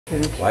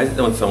Why is it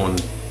that when someone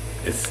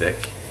is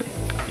sick,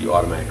 you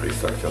automatically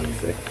start feeling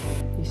sick?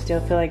 You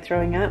still feel like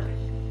throwing up?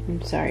 I'm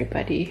sorry,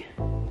 buddy.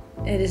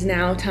 It is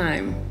now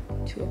time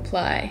to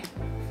apply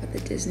for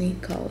the Disney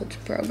College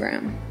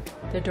program.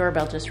 The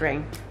doorbell just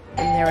rang,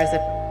 and there was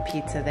a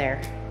pizza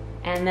there.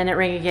 And then it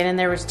rang again, and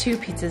there was 2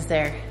 pizzas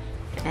there.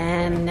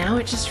 And now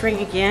it just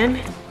rang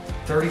again.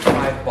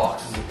 35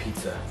 boxes of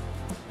pizza.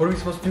 What are we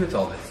supposed to do with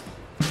all this?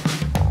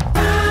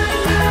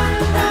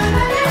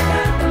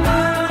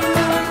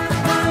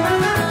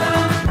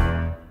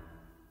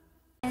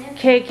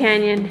 Okay,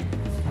 Canyon.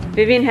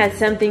 Vivian has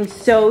something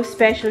so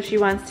special she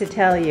wants to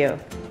tell you.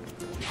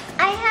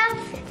 I have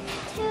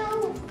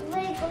 2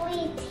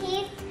 wiggly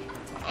teeth,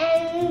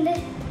 and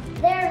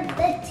they're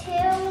the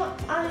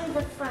 2 on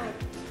the front.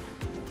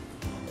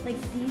 Like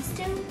these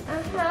 2?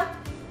 Uh-huh.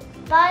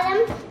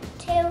 Bottom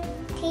 2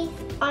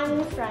 teeth on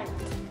the front.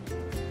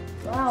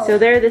 Wow. So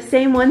they're the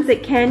same ones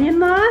that Canyon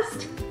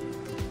lost?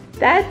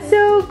 That's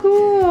so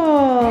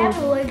cool. I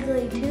have a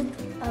wiggly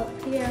tooth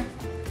up here.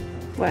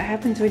 What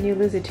happens when you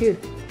lose a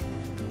tooth?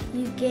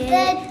 You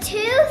get... The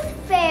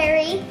tooth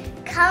fairy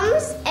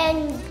comes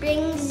and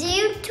brings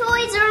you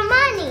toys or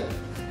money.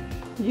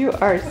 You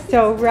are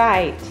so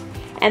right.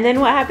 And then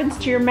what happens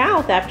to your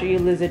mouth after you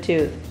lose a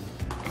tooth?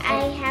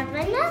 I have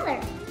another.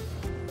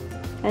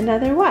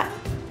 Another what?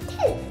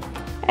 Tooth.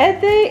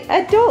 And the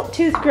adult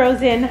tooth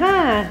grows in,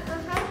 huh?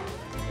 Uh-huh.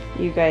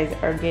 You guys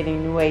are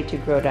getting way too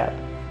grown up.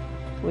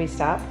 We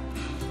stop?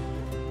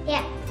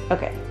 Yeah.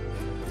 Okay.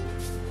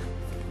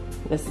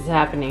 This is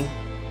happening.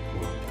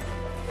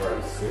 Are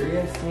you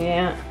serious?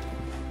 Yeah,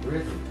 Where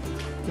is it?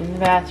 in the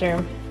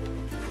bathroom.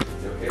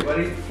 You okay,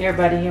 buddy? Here,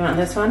 buddy, you want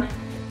this one?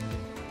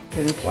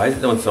 Why is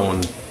it that when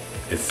someone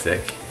is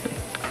sick,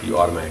 you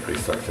automatically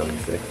start feeling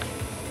sick?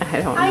 I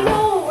don't know. I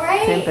know,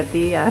 right?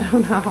 Sympathy, I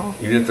don't know.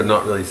 Even if they're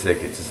not really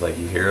sick, it's just like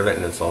you hear of it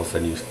and it's all of a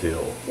sudden you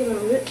feel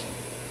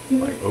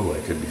like, oh, I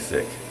could be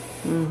sick.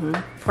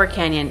 Poor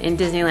Canyon. In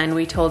Disneyland,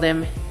 we told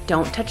him,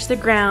 don't touch the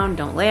ground,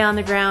 don't lay on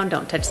the ground,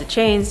 don't touch the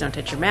chains, don't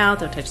touch your mouth,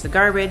 don't touch the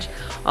garbage,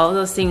 all of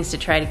those things to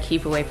try to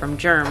keep away from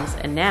germs.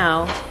 And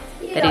now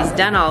that he's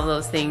done all of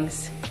those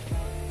things,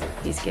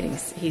 he's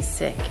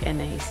sick and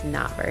he's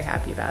not very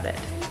happy about it.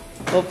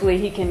 Hopefully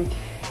he can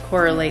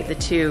correlate the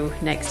 2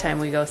 next time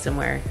we go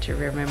somewhere to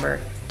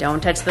remember,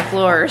 don't touch the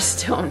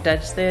floors, don't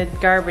touch the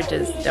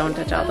garbages, don't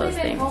touch all those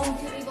things.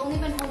 We've only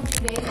been home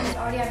 2 days and he's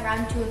already had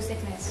round 2 of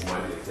sickness.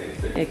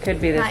 It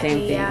could be the Might same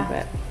be, thing, yeah.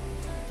 but...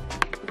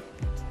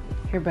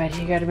 Here,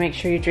 buddy, you gotta make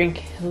sure you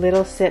drink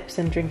little sips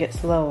and drink it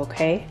slow,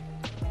 okay?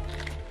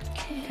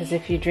 Because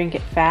if you drink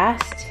it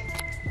fast,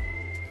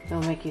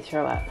 it'll make you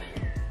throw up.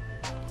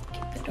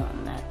 Keep it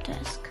on that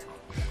desk.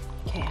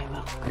 Okay, I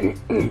will.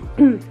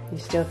 You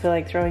still feel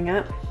like throwing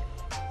up?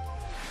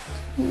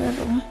 A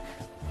little.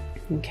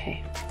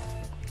 Okay.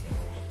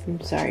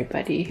 I'm sorry,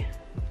 buddy.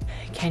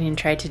 Canyon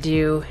tried to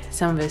do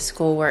some of his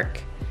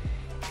schoolwork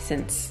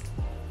since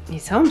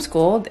he's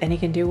homeschooled and he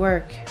can do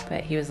work,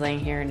 but he was laying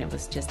here and it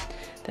was just,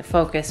 the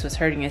focus was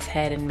hurting his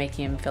head and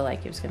making him feel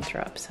like he was gonna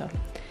throw up. So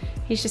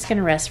he's just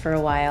gonna rest for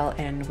a while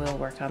and we'll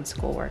work on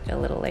schoolwork a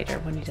little later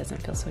when he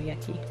doesn't feel so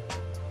yucky.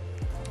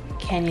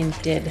 Canyon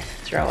did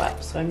throw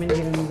up, so I'm gonna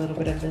give him a little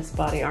bit of this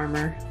body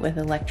armor with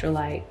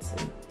electrolytes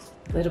and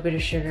a little bit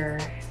of sugar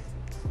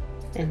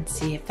and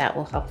see if that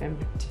will help him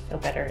to feel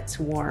better. It's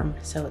warm,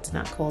 so it's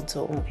not cold,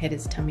 so it won't hit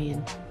his tummy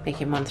and make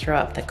him want to throw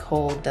up. The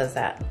cold does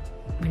that.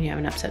 When you have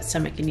an upset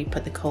stomach and you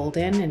put the cold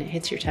in and it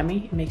hits your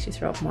tummy, it makes you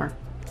throw up more.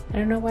 I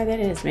don't know why that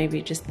is.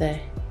 Maybe just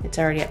it's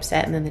already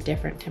upset and then the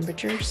different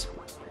temperatures.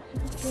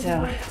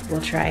 So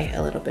we'll try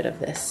a little bit of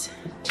this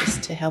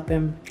just to help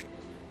him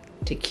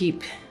to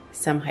keep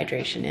some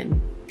hydration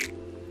in.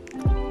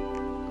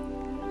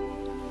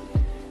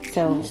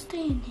 So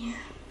Stay in here.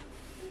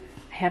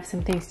 I have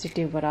some things to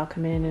do, but I'll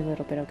come in a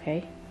little bit,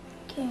 okay?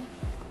 Okay.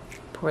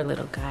 Poor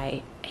little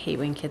guy. I hate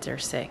when kids are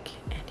sick,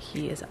 and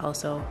he is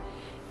also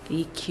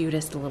the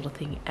cutest little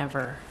thing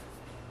ever.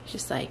 He's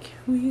just like,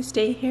 will you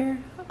stay here?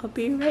 I'll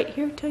be right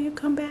here till you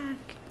come back.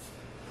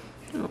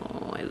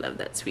 Oh, I love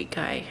that sweet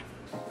guy.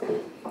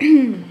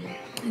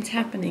 It's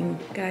happening,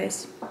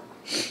 guys.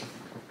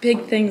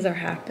 Big things are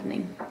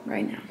happening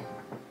right now.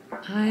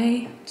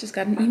 I just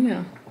got an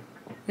email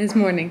this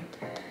morning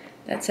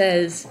that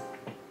says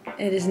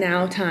it is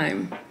now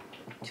time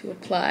to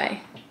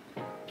apply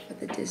for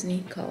the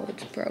Disney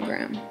College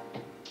program.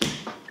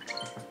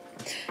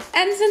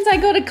 And since I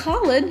go to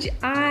college,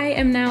 I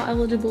am now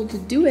eligible to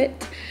do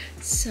it.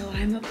 So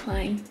I'm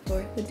applying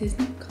for the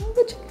Disney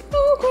College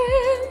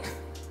program.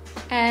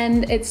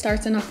 And it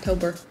starts in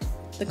October.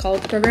 The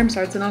college program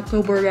starts in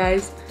October,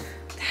 guys.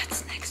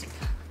 That's next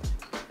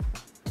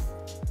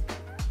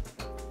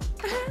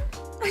month.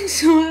 I'm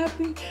so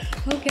happy.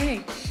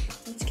 Okay,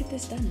 let's get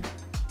this done.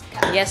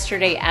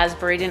 Yesterday,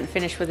 Asbury didn't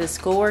finish with his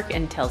schoolwork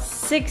until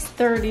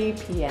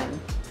 6:30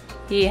 p.m.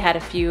 He had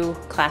a few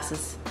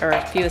classes, or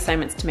a few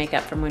assignments to make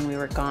up from when we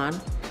were gone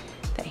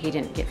that he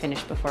didn't get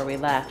finished before we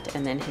left,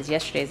 and then his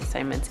yesterday's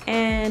assignments,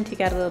 and he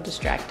got a little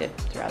distracted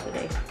throughout the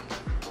day.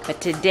 But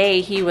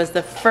today he was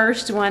the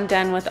first one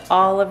done with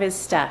all of his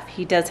stuff.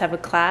 He does have a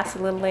class a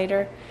little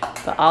later,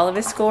 but all of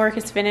his schoolwork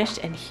is finished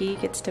and he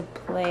gets to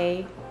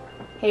play.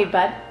 Hey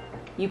bud,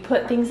 you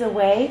put things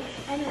away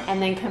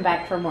and then come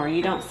back for more.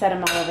 You don't set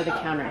them all over the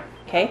counter,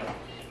 okay?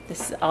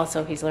 This is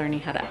also, he's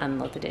learning how to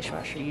unload the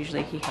dishwasher.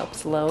 Usually he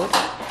helps load,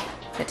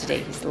 but today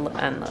he's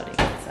unloading.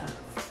 So.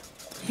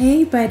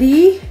 Hey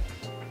buddy.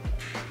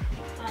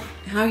 Hi.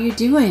 How you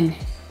doing?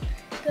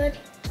 Good.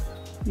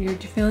 You're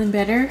feeling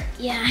better?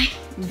 Yeah,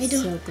 I'm I do.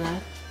 so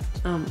glad.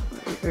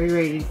 Are you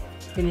ready to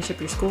finish up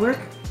your schoolwork?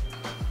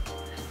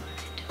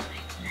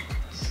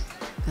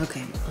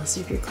 Okay, I'll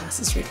see if your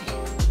class is ready.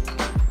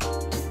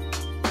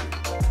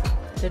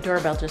 The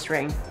doorbell just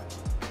rang,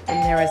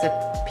 and there was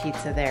a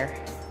pizza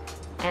there.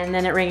 And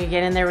then it rang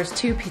again, and there was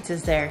 2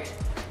 pizzas there.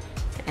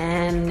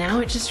 And now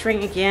it just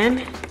rang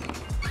again.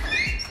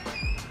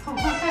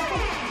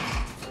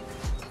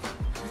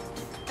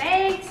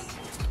 Thanks!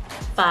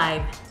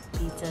 5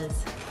 pizzas.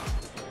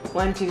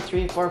 1, 2,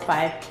 3, 4,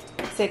 5,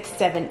 6,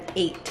 7,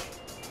 8.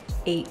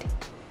 8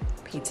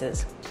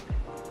 pizzas.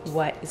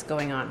 What is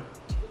going on?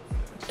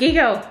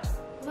 Gigo!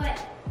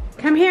 What?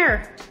 Come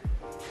here!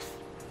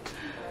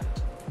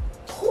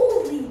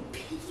 Holy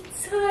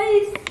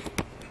pizzas!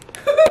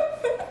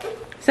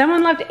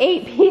 Someone left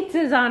 8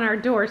 pizzas on our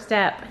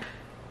doorstep.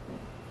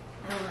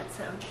 I want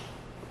some.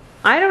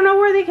 I don't know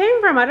where they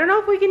came from. I don't know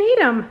if we can eat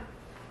them.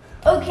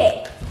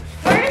 Okay,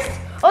 first,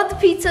 all the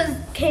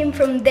pizzas came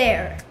from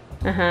there.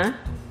 Uh-huh.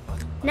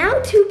 Now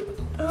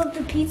 2 of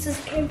the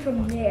pizzas came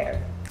from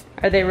there.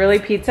 Are they really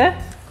pizza?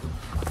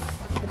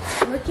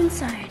 Let's look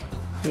inside.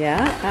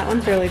 Yeah, that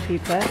one's really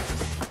pizza.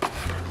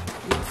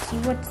 Let's see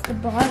what's the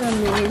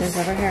bottom It's is.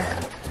 over here.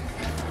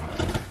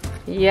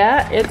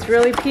 Yeah, it's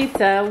really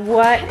pizza.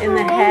 What in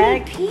the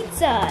heck?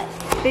 Pizza.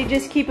 They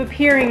just keep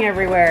appearing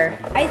everywhere.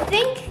 I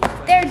think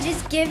they're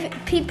just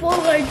people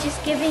are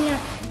just giving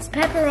us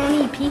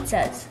pepperoni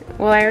pizzas.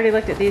 Well, I already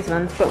looked at these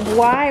ones, but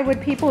why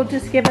would people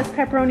just give us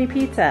pepperoni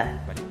pizza?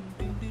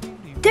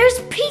 There's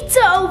pizza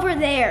over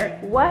there.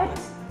 What?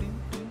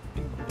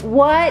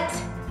 What?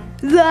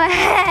 The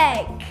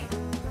heck?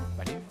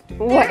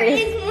 What There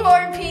is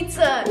more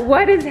pizza.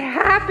 What is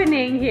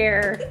happening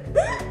here?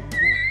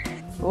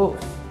 Oh.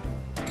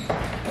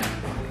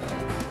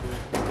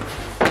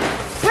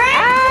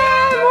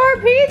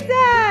 More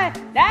pizza!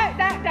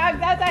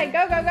 Dog, outside. Go.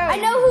 I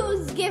know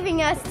who's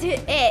giving us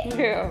it.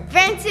 Who?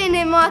 Branson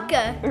and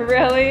Maka.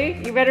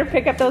 Really? You better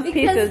pick up those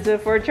pizzas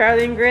before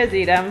Charlie and Grizz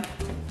eat them.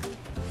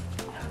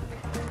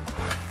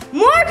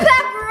 More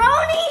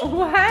pepperoni?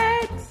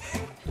 What?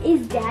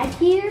 Is Dad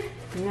here?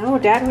 No,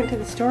 Dad went to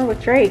the store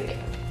with Drake.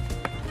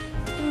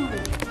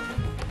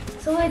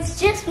 So it's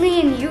just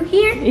me and you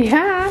here?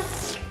 Yeah.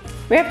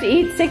 We have to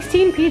eat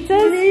 16 pizzas?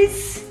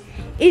 This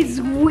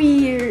is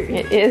weird.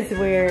 It is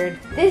weird.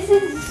 This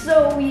is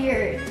so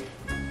weird.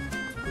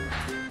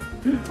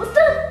 What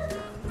the?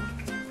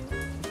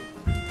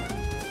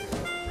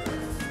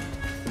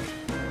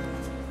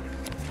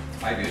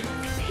 I did.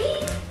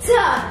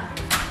 Pizza!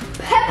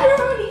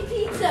 Pepperoni I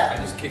pizza!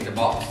 just kicked a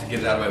box to get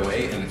it out of my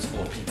way and it's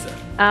full of pizza.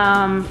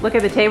 Look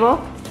at the table.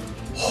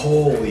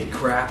 Holy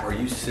crap, are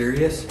you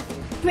serious?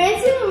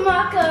 Branson and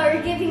Maka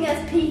are giving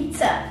us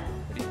pizza.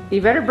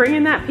 You better bring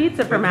in that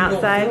pizza from You don't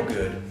outside. feel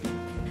good.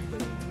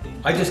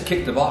 I just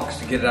kicked the box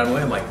to get it out of the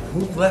way. I'm like, who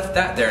left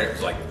that there? And it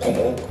was like,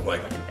 oh,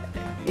 like,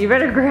 You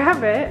better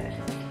grab it.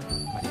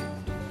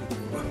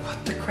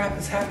 what the crap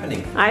is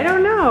happening? I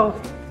don't know.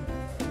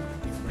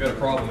 We got a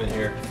problem in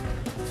here.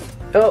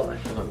 Oh,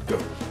 Hold on, go.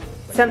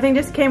 something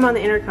just came on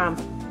the intercom.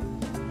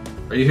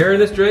 Are you hearing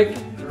this, Drake?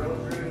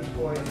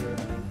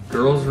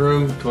 Girls'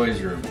 room,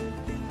 toys room.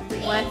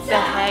 What the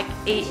heck?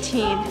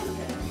 18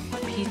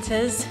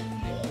 pizzas?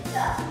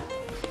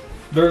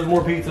 There's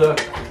more pizza.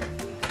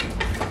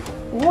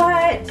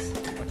 What?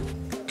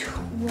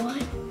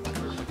 What?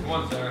 Come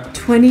on, Sarah.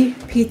 20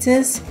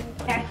 pizzas?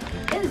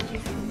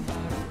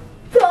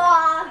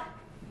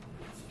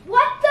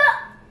 What the?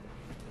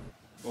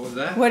 What was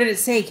that? What did it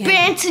say, Ken?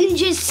 Branson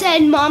just said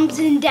Mom's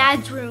and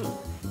Dad's room.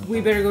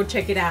 We better go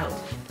check it out.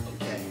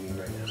 Okay,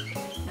 right now.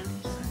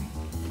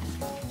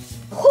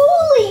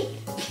 Holy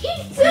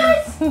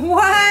pizzas!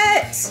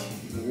 What?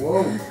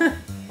 Whoa.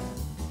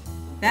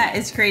 That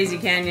is crazy,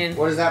 Canyon.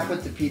 What does that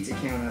put the pizza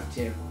count up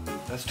to?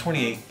 That's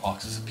 28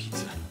 boxes of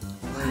pizza.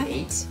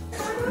 What?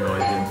 No, I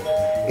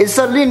didn't. It's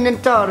a linen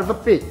tarva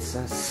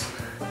pizzas.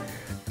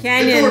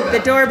 Canyon, the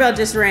doorbell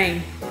just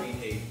rang.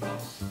 28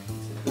 boxes of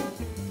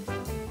pizza.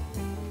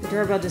 The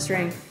doorbell just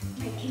rang.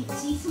 I can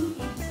see some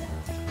pizza.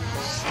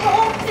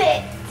 Stop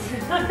it!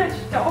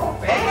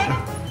 Stop it.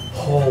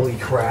 Holy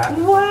crap.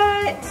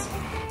 What?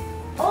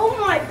 Oh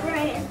my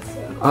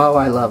Branson. Oh,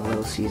 I love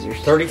Little Caesars.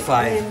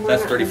 35.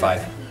 That's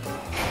 35.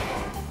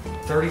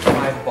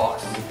 35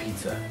 boxes of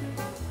pizza.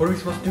 What are we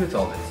supposed to do with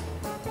all this?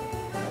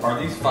 Are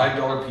these $5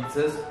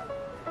 pizzas?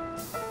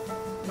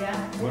 Yeah,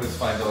 What does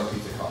 $5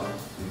 pizza cost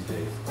these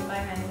days?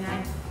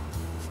 $5.99.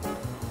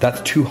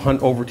 That's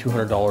over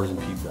 $200 in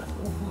pizza.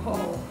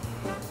 Whoa.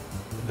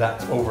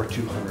 That's over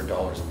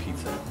 $200 in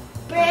pizza.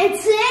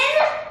 Branson?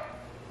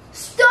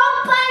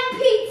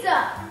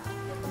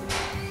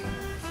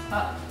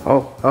 Oh,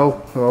 oh,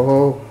 oh,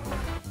 oh.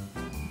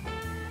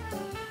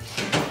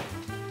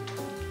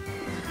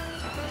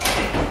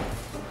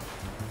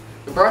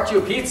 We brought you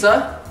a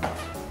pizza.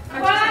 So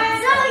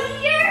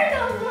you're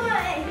the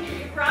one.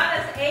 You brought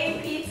us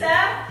a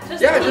pizza?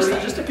 Yeah,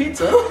 just a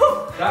pizza.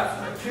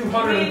 That's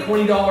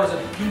 $220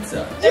 a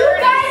pizza. You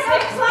guys are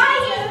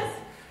flying.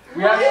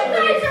 We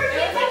actually,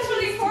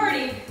 Actually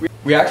 40.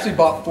 we actually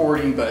bought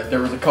 40, but there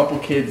was a couple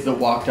kids that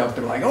walked up.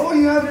 They're like, "Oh,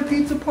 you having a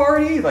pizza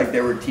party?" Like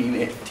they were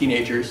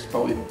teenagers,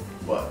 probably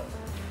what,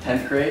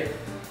 10th grade.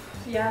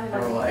 Yeah. They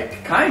were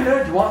like,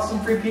 "Kinda. Do you want some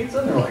free pizza?"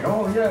 And they're like,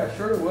 "Oh yeah,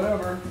 sure,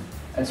 whatever."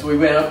 And so we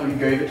went up and we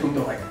gave it to them.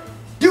 They're like,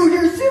 "Dude,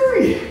 you're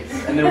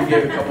serious!" And then we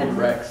gave a couple of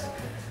Rex.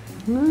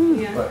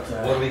 Yeah. But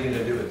What are we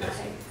gonna do with this?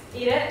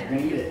 Eat it? we're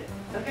gonna eat it.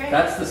 Okay.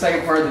 That's the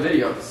second part of the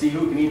video. To see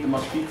who can eat the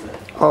most pizza.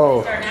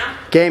 Oh, Start now?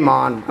 game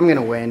on. I'm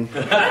gonna win.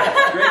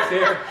 Greg's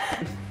here.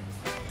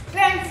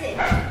 Branson,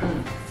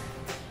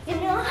 you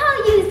know how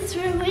you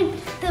threw in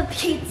the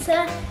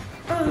pizza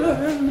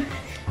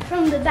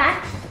from the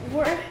back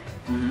door?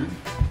 Mm-hmm.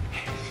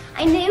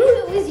 I knew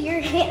it was your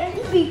hand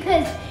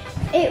because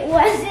it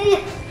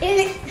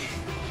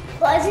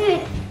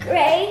wasn't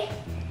gray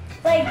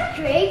like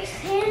Drake's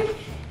hand,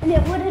 and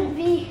it wouldn't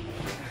be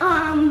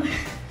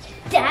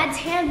Dad's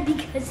hand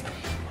because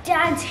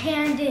Dad's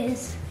hand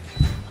is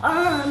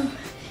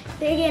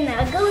big and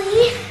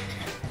ugly.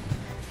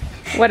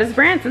 What does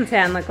Branson's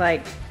hand look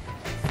like?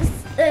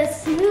 The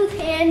smooth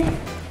hand.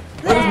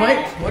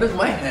 What does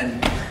my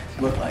hand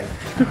look like?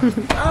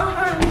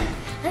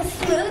 A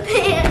smooth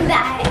hand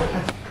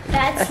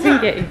that's I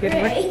not get you good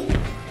gray.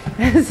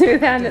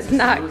 Smooth hand is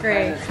not Smooth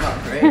great. hand, it's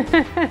not great.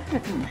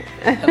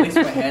 At least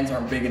my hands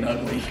aren't big and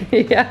ugly.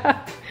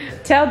 Yeah.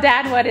 Tell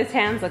Dad what his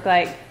hands look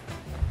like.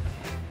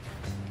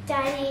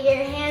 Daddy,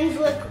 your hands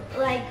look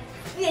like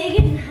big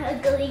and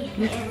ugly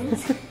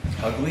hands.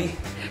 Ugly?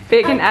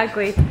 Big and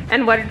ugly.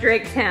 And what do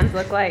Drake's hands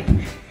look like?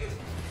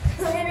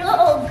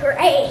 Little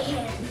gray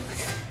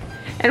hands.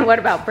 And what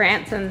about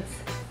Branson's?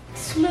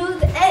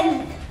 Smooth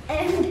and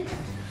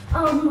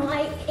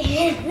white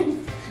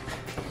hands.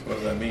 What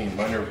does that mean?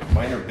 Mine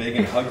are big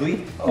and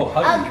ugly? Oh,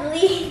 ugly.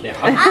 Ugly. Yeah,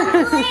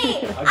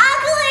 Ugly.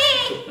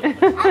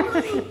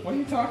 Ugly. What are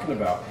you talking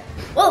about?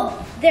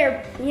 Well,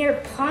 your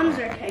palms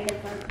are kind of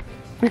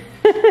ugly.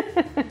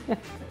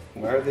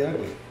 Why are they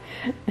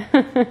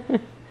ugly?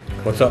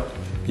 What's up,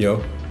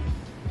 yo?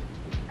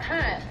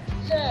 Hi.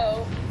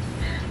 So,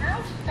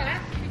 how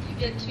fast could you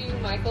get to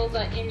Michael's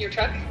in your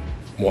truck?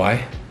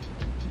 Why?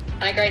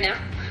 Like right now?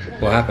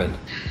 What happened?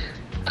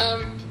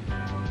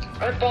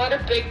 I bought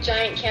a big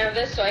giant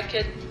canvas so I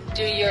could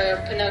do your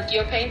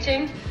Pinocchio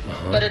painting,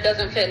 but it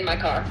doesn't fit in my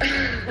car.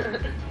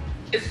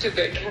 It's too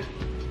big.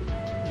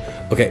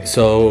 Okay,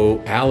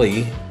 so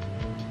Allie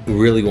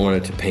really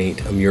wanted to paint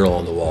a mural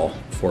on the wall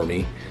for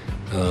me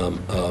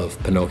of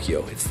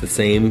Pinocchio. It's the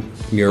same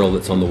mural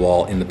that's on the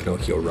wall in the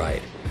Pinocchio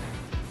ride.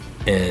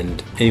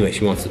 And anyway,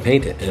 she wants to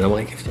paint it. And I'm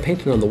like, if you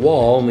paint it on the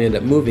wall and we end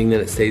up moving, then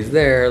it stays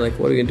there. Like,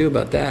 what are you gonna do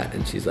about that?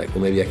 And she's like, well,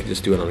 maybe I could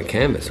just do it on a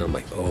canvas. And I'm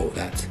like, oh,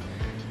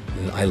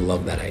 I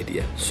love that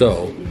idea.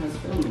 So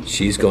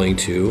she's going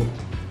to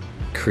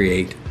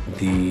create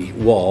the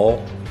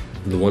wall,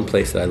 the one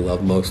place that I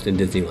love most in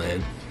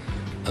Disneyland.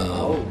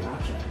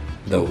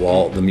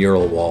 The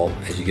mural wall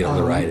as you get on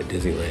the ride at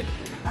Disneyland.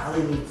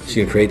 She's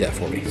gonna create that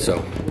for me.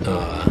 So,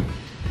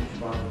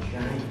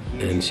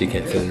 and she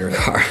can't fit in her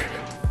car.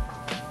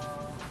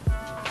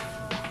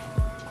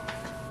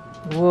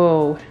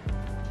 Whoa.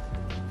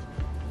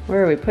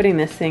 Where are we putting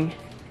this thing?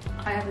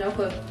 I have no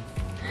clue.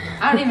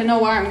 I don't even know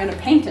where I'm gonna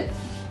paint it.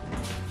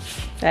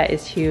 That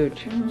is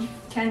huge.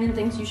 Canyon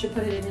thinks you should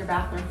put it in your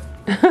bathroom.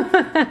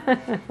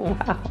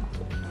 Wow.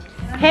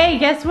 Hey,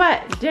 guess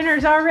what?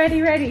 Dinner's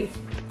already ready.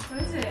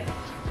 What is it?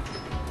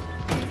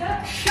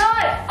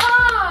 Shut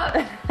up!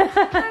 I was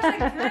like,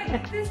 can I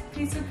eat this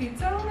piece of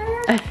pizza over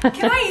here?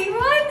 Can I eat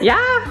one? Yeah.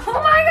 Oh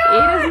my god!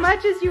 Eat as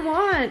much as you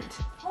want.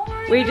 Oh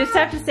my We god. just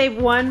have to save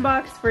one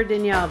box for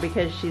Danielle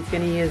because she's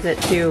going to use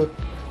it to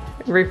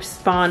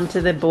respond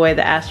to the boy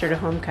that asked her to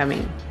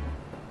homecoming.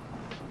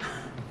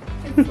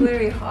 It's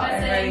literally hot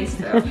already.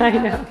 So. I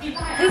know.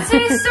 This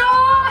is so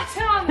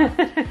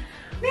awesome!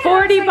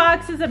 40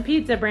 boxes of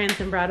pizza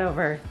Branson brought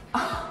over.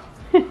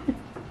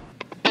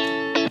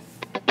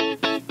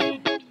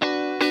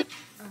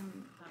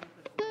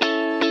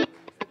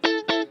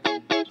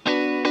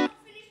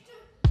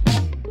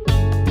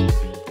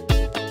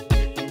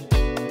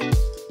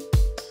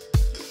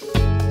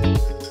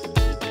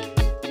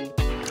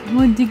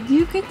 Well,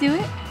 you could do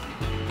it.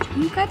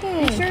 You got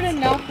it. Be sure to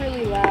knock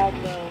really loud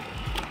though.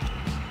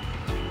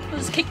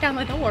 Just kick down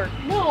the door.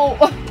 No!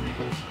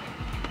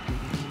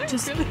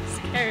 Just really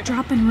scared.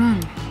 drop and run.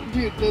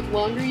 Dude, the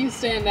longer you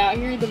stand out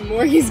here, the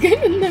more he's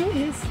gonna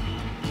notice.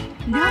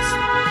 Yes.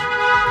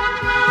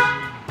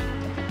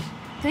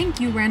 Thank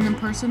you, random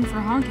person, for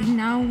honking.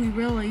 Now we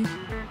really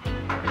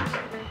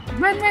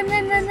run, run,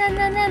 run, run, run,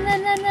 run, run,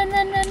 run, run, run,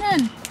 run, run,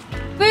 run.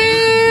 Boo!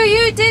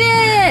 You did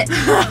it!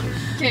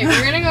 Okay,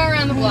 we're gonna go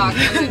around the block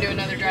and we're gonna do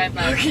another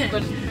drive-by,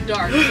 but it's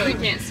dark, so he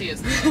can't see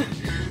us.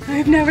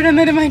 I've never done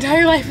that in my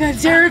entire life.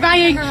 That's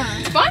terrifying.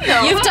 It's fun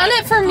though. You've done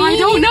it for me. I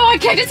don't know. I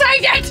can't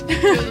decide yet.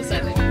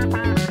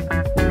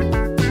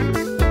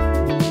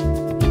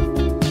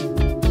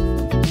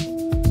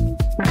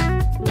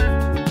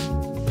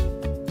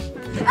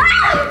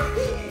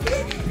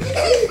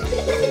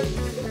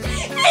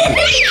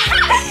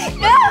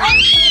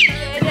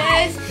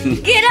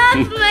 Get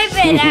off my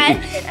bed,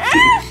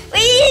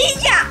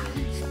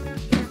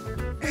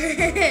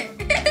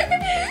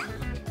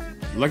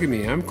 Look at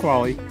me, I'm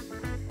Quali,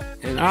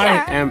 and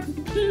I am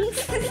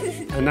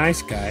a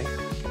nice guy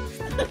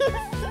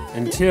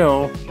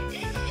until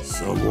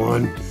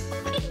someone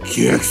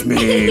kicks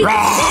me.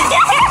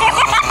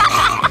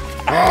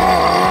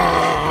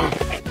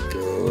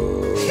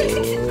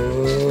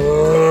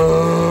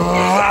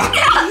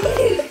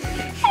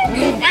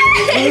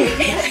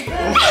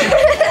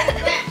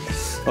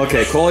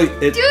 Okay, Quali.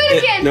 Do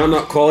it again.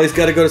 No, Quali's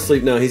got to go to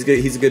sleep now. He's good.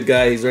 He's a good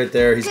guy. He's right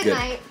there. He's good.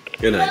 Night.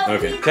 Good night.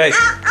 Okay. Okay.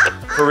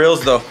 For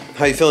reals though,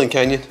 how you feeling,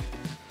 Canyon?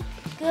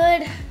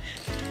 Good.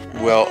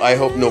 Well, I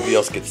hope nobody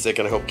else gets sick,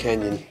 and I hope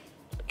Canyon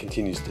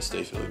continues to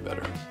stay feeling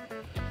better.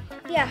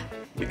 Yeah.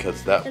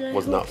 Because that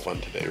was not fun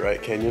today, right,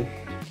 Canyon?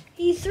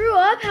 He threw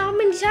up how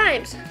many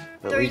times?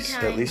 At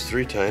least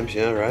 3 times,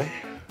 yeah, right?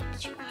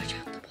 Watch out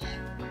the ball.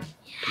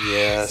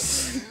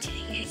 Yes.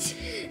 Dang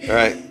it. All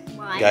right,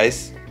 Why?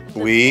 guys,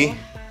 we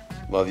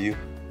love you,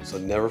 so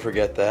never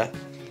forget that.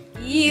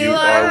 You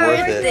are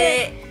worth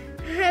it.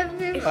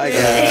 Bye,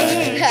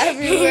 guys.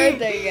 Happy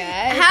birthday,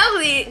 guys.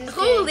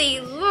 Holy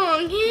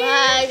long hair.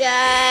 Bye,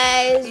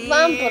 guys.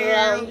 Bum,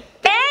 ba-dum.